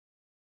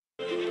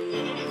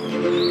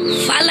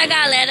Fala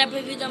galera,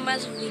 bem-vindo a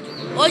mais um vídeo.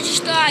 Hoje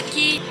estou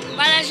aqui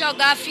para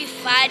jogar Free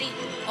Fire.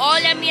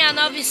 Olha a minha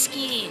nova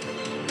skin.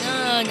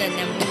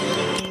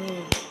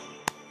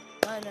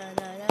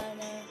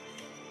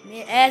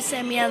 Essa é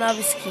a minha nova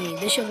skin.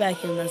 Deixa eu ver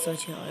aqui na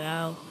sorte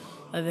royal.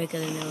 Vai ver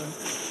aquele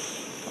negócio.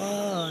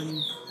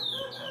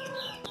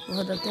 Vou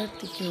rodar até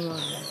aqui uma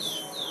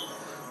vez.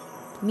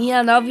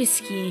 Minha nova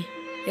skin.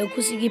 Eu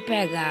consegui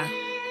pegar.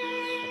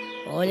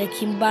 Olha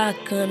que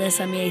bacana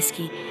essa minha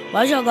skin.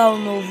 Vai jogar o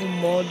novo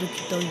modo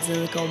que estão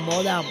dizendo que é o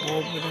modo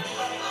abóbora.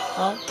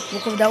 Ó, vou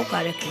convidar o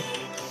cara aqui.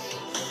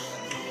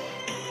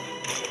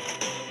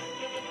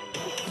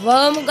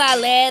 Vamos,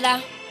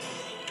 galera.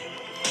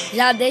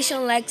 Já deixa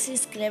um like, se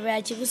inscreve e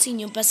ativa o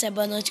sininho para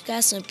receber a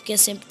notificação, porque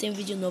sempre tem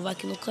vídeo novo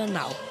aqui no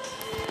canal.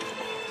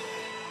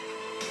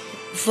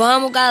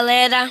 Vamos,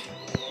 galera.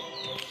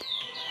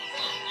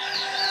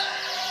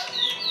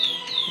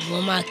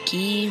 Vamos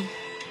aqui.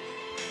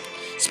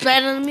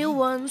 Esperando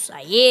 1000 anos.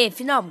 Aê,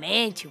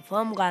 finalmente.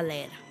 Vamos,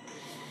 galera.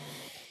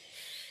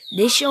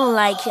 Deixa um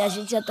like. A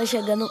gente já tá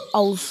chegando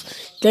aos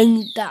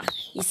 30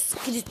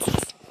 inscritos.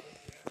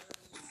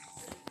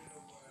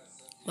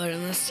 Bora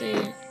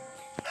nascer.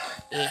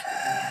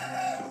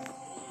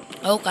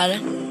 Olha o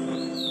cara.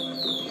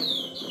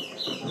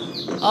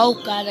 Olha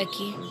o cara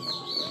aqui.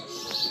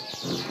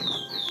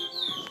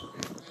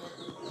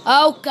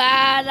 Olha o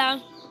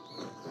cara.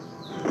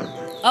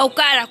 Olha o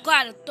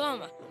cara,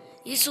 toma.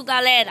 Isso,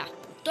 galera.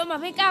 Toma,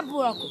 vem cá,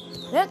 broco.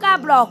 Vem cá,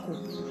 broco.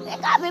 Vem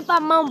cá, vem pra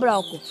mão,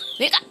 broco.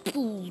 Vem cá,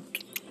 puto.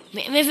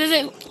 Vem.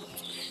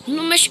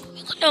 Não mexe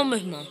comigo não, meu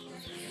irmão.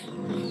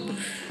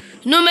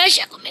 Não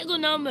mexa comigo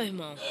não, meu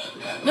irmão.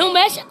 Não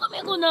mexa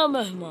comigo não,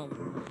 meu irmão.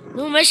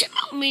 Não mexa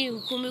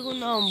comigo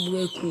não,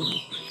 meu cubo.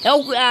 É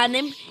o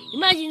nem.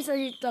 Imagina se a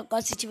gente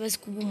tocasse se tivesse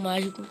cubo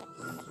mágico.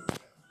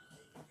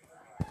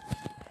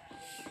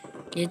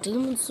 E aí todo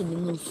mundo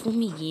subindo,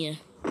 formiguinha.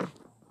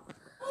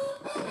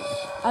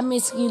 A minha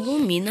skin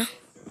ilumina.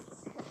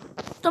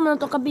 Toma na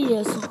tua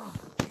cabeça.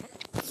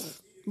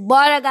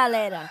 Bora,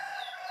 galera.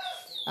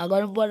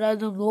 Agora bora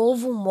do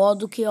novo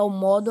modo, que é o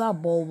modo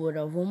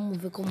abóbora. Vamos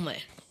ver como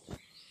é.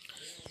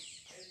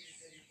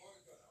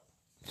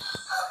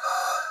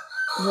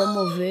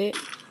 Vamos ver.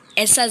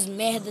 Essas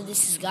merdas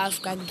desses galos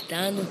ficar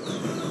gritando.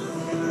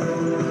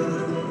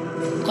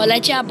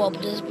 Colete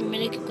abóbora. A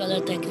primeira que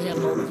coleta aqui é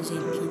abóbora em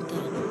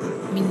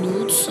 30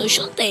 minutos. Eu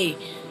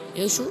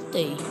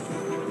chutei.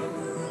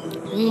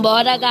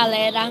 Vambora,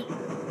 galera.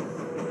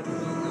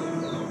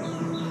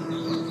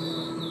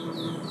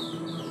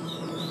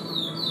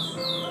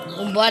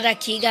 Vambora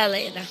aqui,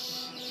 galera.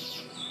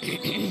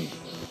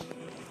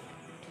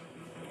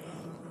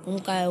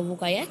 Eu vou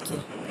cair aqui, ó.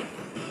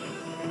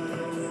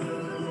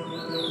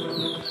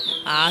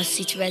 Ah,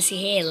 se tivesse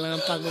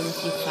relâmpago no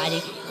Free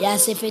Fire, ia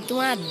ser feito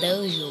uma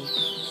dungeon.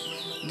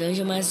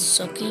 Dungeon, mas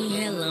só que em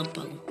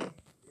relâmpago.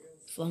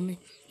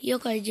 E eu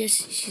caí de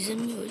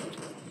XM8.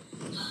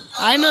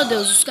 Ai, meu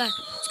Deus, os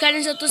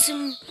caras já estão se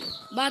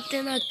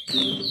batendo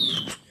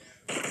aqui.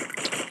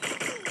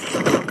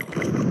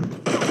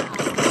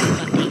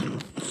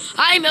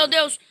 Ai, meu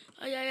Deus.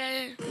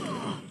 Ai.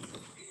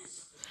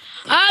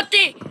 Ah,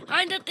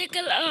 ainda tem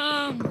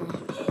aquela...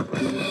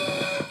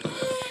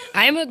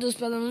 Ai, meu Deus,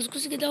 pelo menos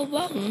consegui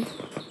derrubar um.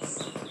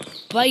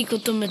 Vai que eu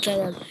tô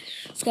metralhado.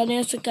 Os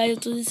caras caiu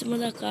tudo em cima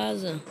da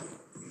casa.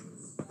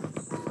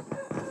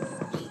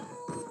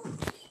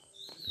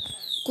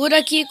 Cura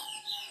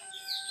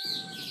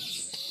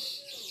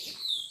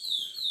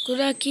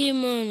aqui,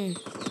 mano.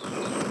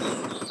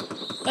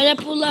 Olha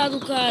pro lado,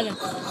 cara.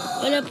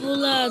 Olha pro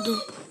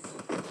lado.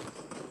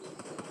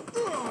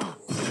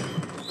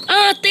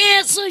 Ah, tem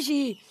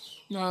ressurgir.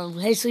 Não,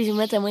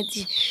 ressurgimento é muito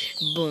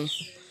bom.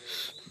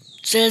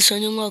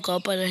 Selecione um local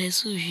para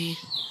ressurgir.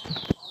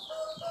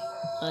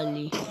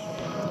 Ali.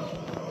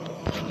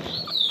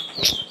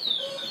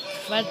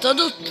 Vai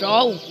todo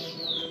troll.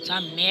 Essa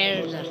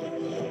merda.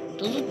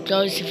 Todo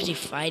troll esse Free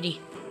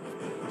Fire.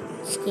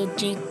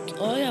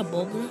 Olha a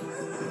abóbora.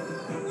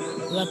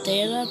 Vou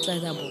até lá atrás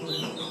da abóbora.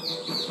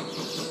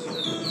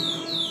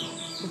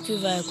 O que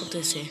vai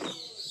acontecer?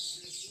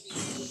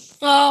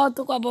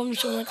 Tô com a abóbora no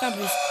chão na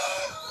cabeça.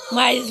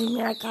 Mas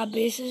minha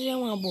cabeça já é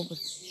uma abóbora.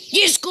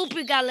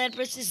 Desculpe, galera,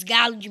 por esses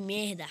galos de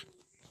merda.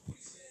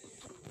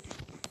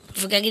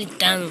 Vou ficar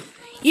gritando.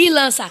 E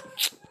lança.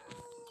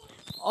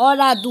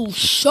 Hora do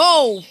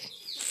show.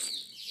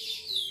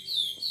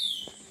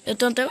 Eu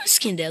tenho até uma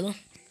skin dela.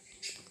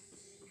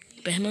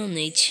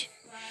 Permanente.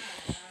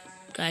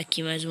 Tá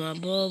aqui mais uma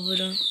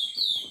abóbora.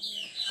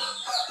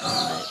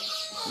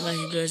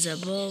 Mais 2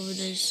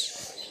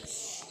 abóboras.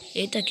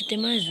 Eita, aqui tem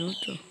mais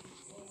outro.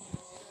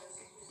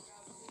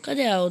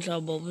 Cadê a outra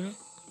abóbora?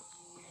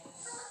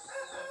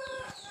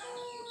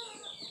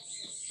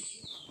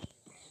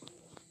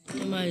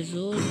 Tem mais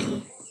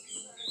outro.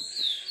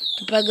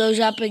 Eu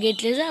já peguei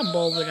 3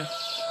 abóboras.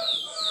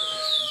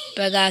 Vou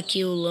pegar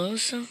aqui o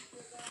lança.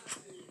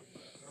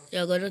 E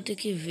agora eu tenho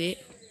que ver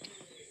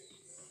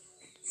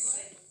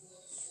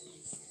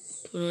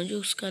por onde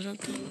os caras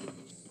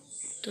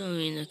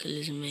estão indo,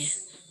 aqueles merda.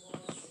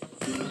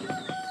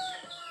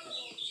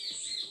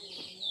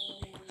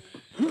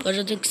 Agora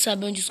eu tenho que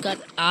saber onde os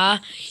caras...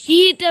 Ah,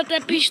 ih, tem até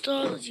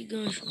pistola de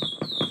gancho.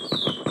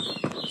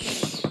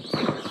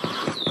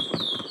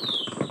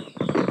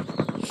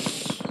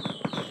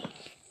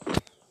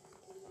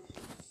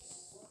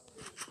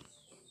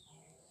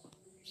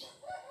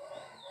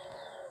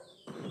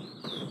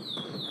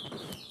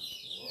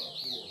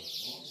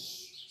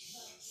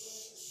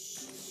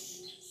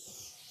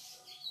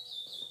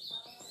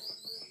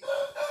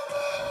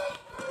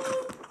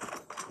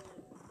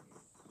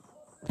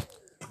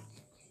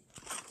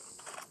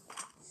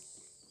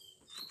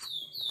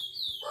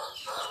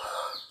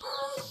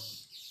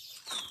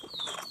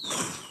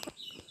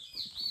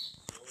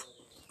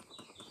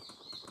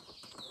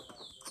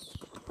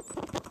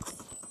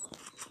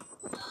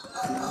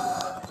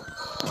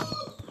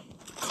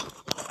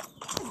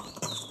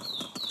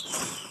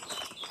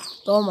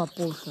 Toma,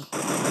 poxa.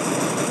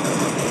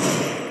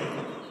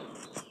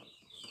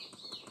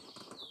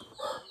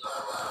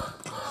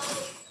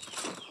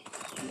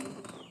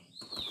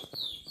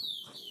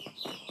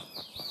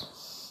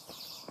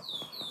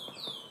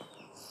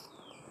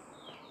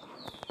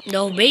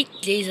 Derrubei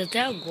 3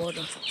 até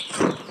agora.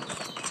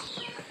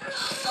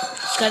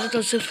 Os caras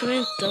estão se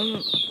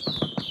enfrentando.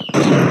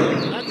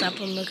 Ah tá,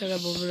 pra mim aquela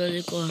abóbora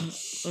ali corre.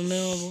 O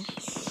meu avô.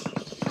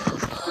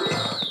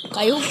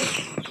 Caiu?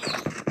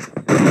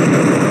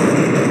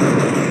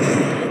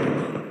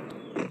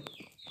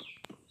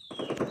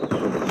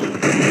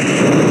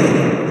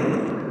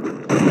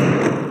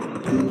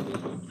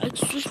 Ai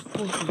que susto,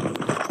 porra.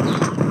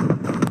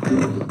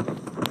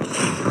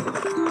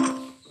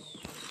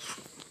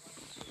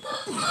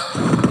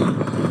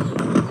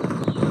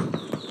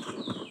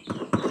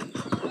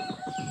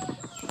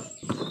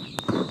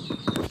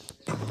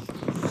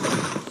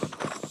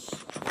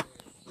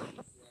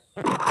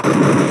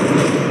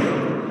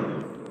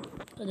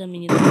 Cadê a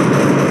menina?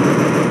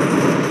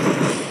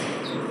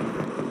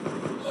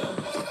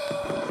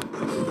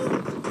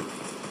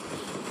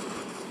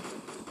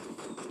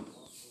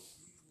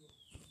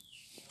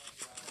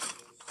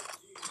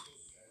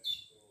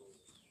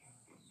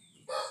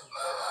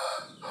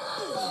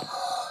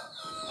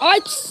 Ai,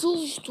 que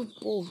susto,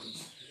 pô.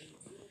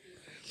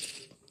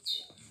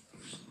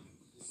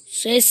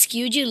 Isso é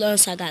skill de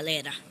lança,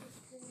 galera.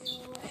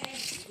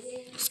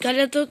 Os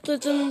caras estão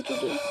tentando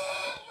tudo.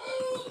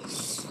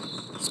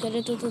 Os caras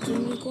estão tentando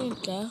me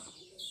encontrar.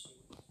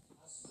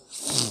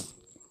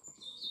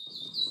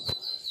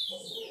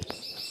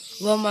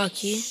 Vamos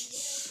aqui.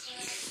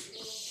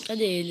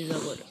 Cadê eles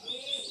agora?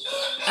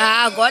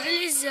 Ah, agora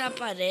eles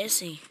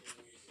aparecem.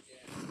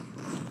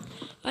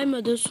 Ai,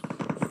 meu Deus.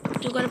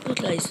 Tem agora por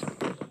trás.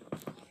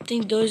 Tem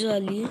 2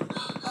 ali.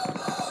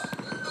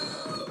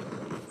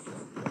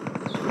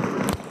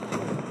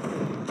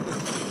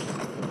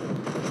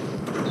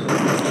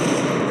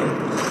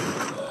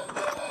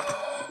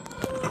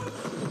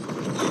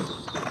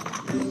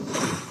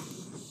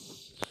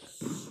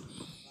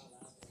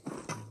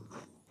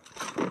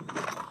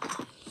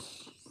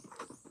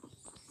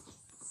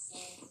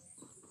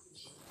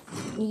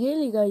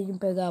 Ninguém liga aí de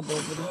pegar a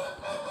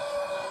abóbora.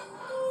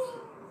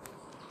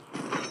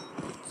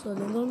 Só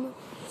lembrando.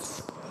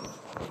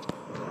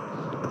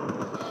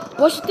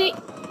 Poxa, tem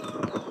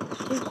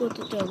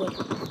quanto até agora?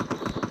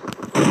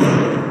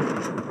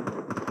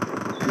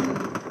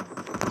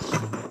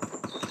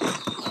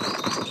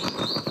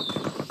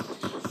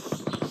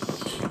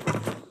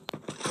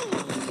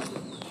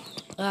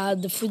 Ah,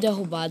 fui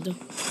derrubado.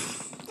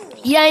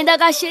 E ainda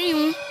agachei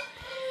um.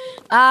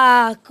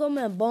 Ah, como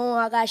é bom,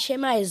 agachei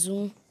mais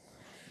um.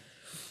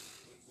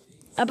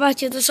 A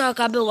partida só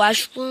acaba, eu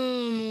acho,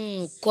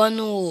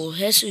 quando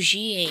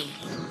ressurgirem.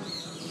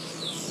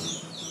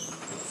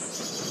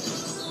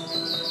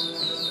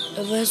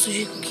 Eu vou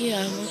ressurgir com que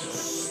arma?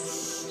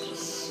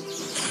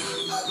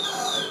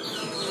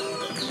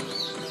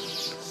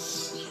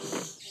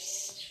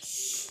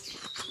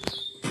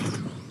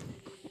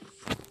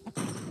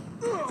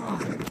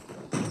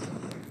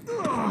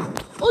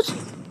 Oxi!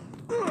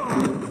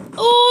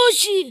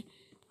 Oxi!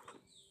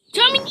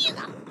 Tinha uma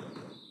menina!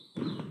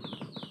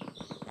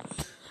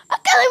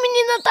 Aquela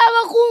menina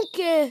tava com o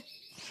quê?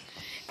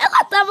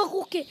 Ela tava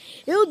com o quê?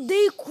 Eu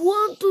dei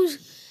quantos?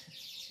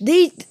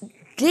 Dei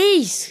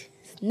 3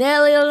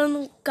 nela e ela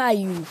não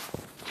caiu.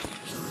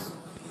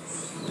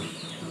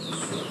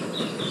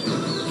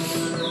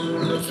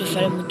 Esse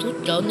Fire é muito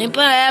troll. Nem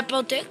pra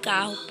eu ter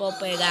carro pra eu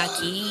pegar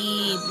aqui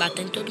e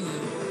bater em todo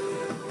mundo.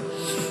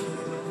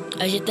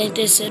 A gente tá em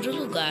 3º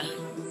lugar.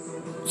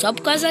 Só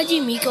por causa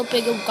de mim que eu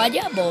peguei um bocado de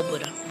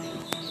abóbora.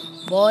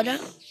 Bora.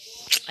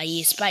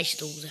 Aí, esse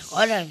pastoso.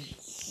 Agora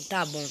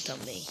tá bom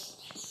também.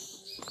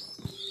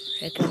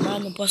 Reclamar,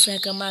 não posso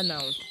reclamar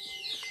não.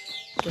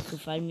 Porque o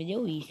Fire me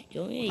deu isso.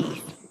 Então é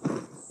isso.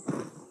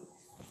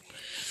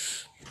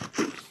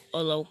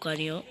 Olha lá o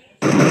carinha.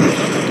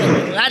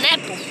 Lá, né,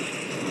 pô?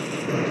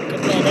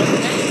 Camperando,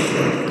 né?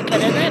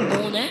 Camperando é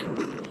bom, né?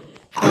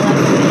 Ficar lá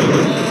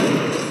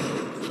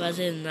camperando.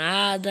 Fazer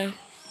nada.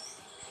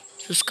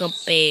 Os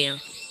campeiam.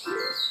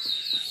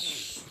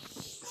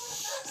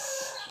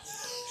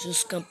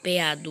 Os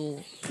campeador.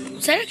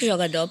 Será que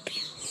joga DOP?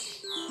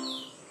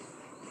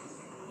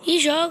 E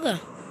joga.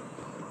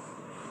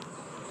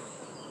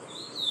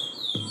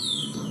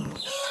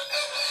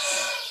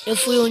 Eu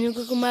fui o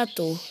único que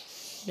matou.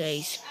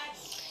 10.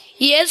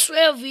 E esse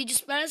foi o vídeo.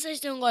 Espero que vocês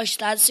tenham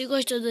gostado. Se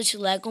gostou, deixa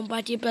o like,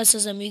 compartilhe para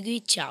seus amigos e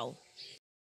tchau.